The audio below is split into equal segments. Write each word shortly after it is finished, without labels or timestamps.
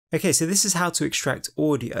Okay, so this is how to extract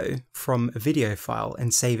audio from a video file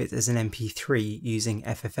and save it as an MP3 using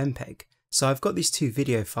FFmpeg. So I've got these two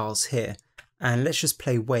video files here, and let's just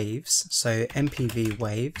play waves. So MPV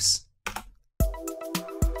waves.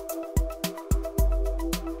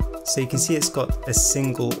 So you can see it's got a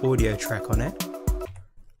single audio track on it.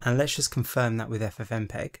 And let's just confirm that with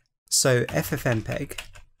FFmpeg. So FFmpeg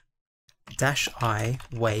 -i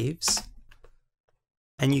waves.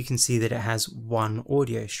 And you can see that it has one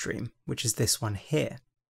audio stream, which is this one here.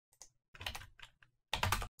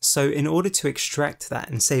 So in order to extract that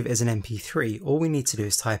and save it as an MP3, all we need to do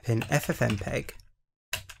is type in FFmpeg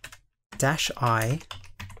 -i,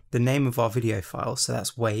 the name of our video file, so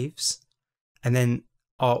that's waves, and then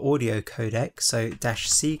our audio codec, so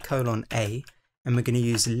 -c:(a), and we're going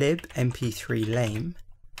to use lib mp3 lame.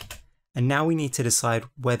 And now we need to decide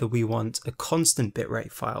whether we want a constant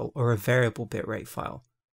bitrate file or a variable bitrate file.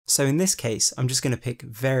 So in this case, I'm just going to pick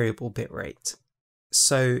variable bitrate.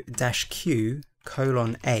 So -q:(a),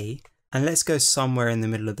 and let's go somewhere in the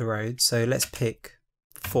middle of the road. So let's pick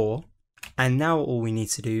 4. And now all we need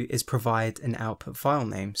to do is provide an output file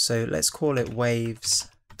name. So let's call it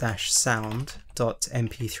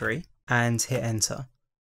waves-sound.mp3 and hit enter.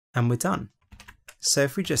 And we're done. So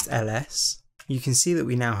if we just ls, you can see that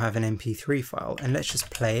we now have an MP3 file, and let's just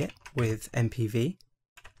play it with MPV.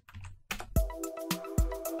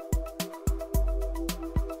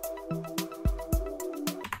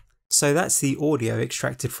 So that's the audio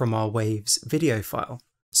extracted from our waves video file.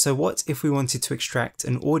 So what if we wanted to extract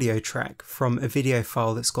an audio track from a video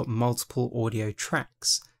file that's got multiple audio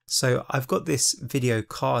tracks? So I've got this video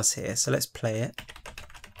cars here, so let's play it.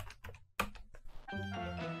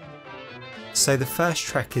 So the first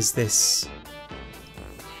track is this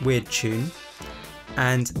weird tune,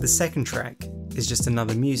 and the second track is just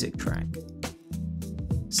another music track.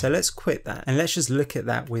 So let's quit that and let's just look at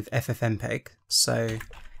that with FFmpeg. So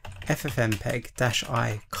FFmpeg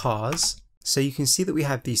 -i cars. So you can see that we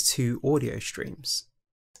have these two audio streams.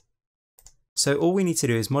 So all we need to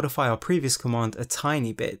do is modify our previous command a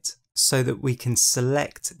tiny bit so that we can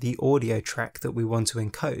select the audio track that we want to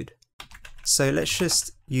encode. So let's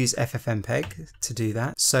just use FFmpeg to do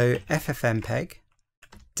that. So FFmpeg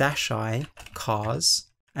 -i cars,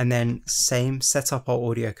 and then same, set up our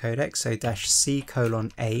audio codec, so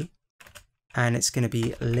 -c:(a), and it's going to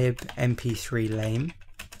be lib mp3 lame.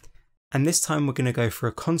 And this time we're going to go for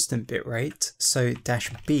a constant bitrate, so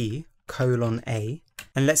 -b:(a),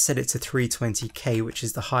 and let's set it to 320k, which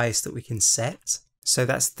is the highest that we can set. So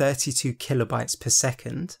that's 32 kilobytes per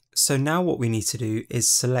second. So now what we need to do is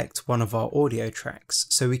select one of our audio tracks.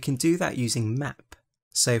 So we can do that using map.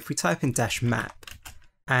 So if we type in -map,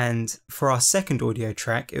 and for our second audio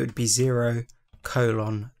track, it would be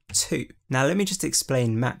 0:2. Now let me just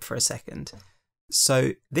explain map for a second.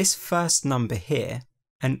 So this first number here,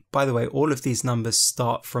 and by the way, all of these numbers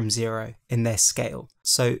start from 0 in their scale.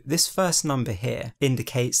 So this first number here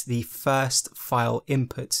indicates the first file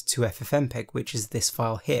input to FFmpeg, which is this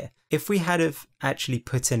file here. If we had have actually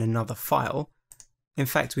put in another file, in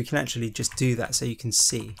fact, we can actually just do that so you can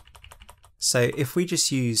see. So if we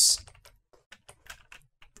just use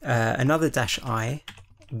another -i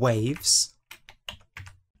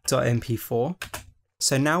waves.mp4,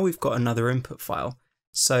 so now we've got another input file.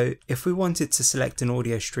 So if we wanted to select an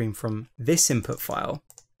audio stream from this input file,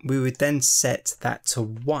 we would then set that to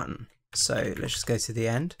 1. So let's just go to the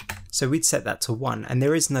end. So we'd set that to 1, and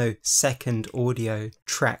there is no second audio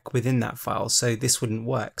track within that file, so this wouldn't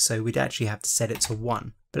work. So we'd actually have to set it to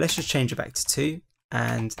 1. But let's just change it back to 2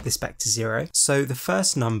 and this back to 0. So the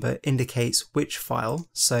first number indicates which file.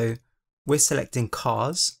 So we're selecting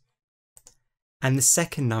cars, and the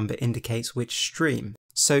second number indicates which stream.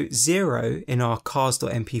 So 0 in our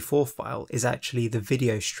cars.mp4 file is actually the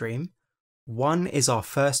video stream, 1 is our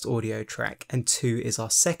first audio track, and 2 is our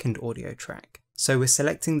second audio track. So we're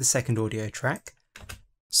selecting the second audio track.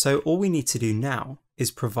 So all we need to do now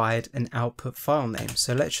is provide an output file name.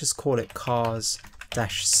 So let's just call it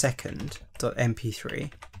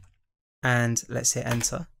cars-second.mp3, and let's hit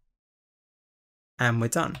enter, and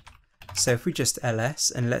we're done. So if we just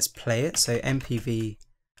ls and let's play it, so mpv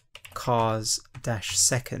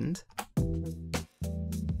cars-second,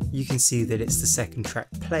 you can see that it's the second track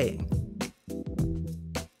playing.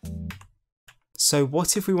 So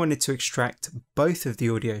what if we wanted to extract both of the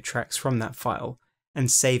audio tracks from that file and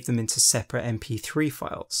save them into separate MP3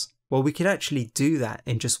 files? Well, we could actually do that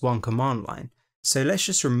in just one command line. So let's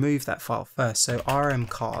just remove that file first. So rm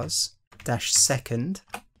cars-second.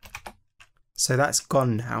 So that's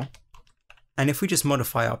gone now. And if we just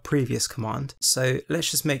modify our previous command, so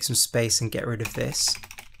let's just make some space and get rid of this,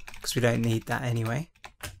 because we don't need that anyway.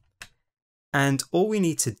 And all we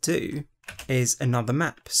need to do is another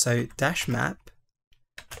map. So dash map,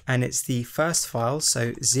 and it's the first file,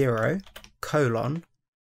 so 0,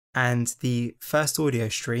 and the first audio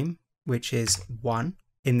stream, which is 1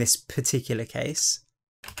 in this particular case,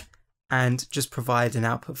 and just provide an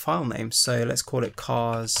output file name. So let's call it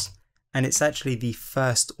cars, and it's actually the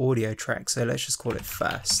first audio track, so let's just call it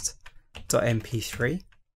first.mp3.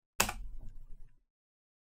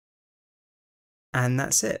 And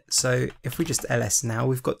that's it. So if we just ls now,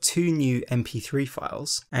 we've got 2 new MP3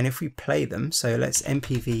 files, and if we play them, so let's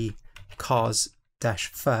mpv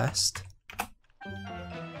cars-first,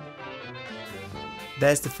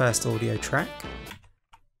 there's the first audio track,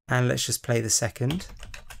 and let's just play the second.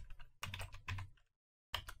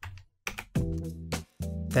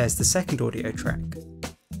 There's the second audio track.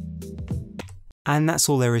 And that's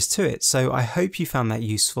all there is to it, so I hope you found that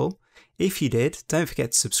useful. If you did, don't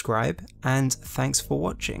forget to subscribe, and thanks for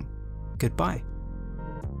watching. Goodbye.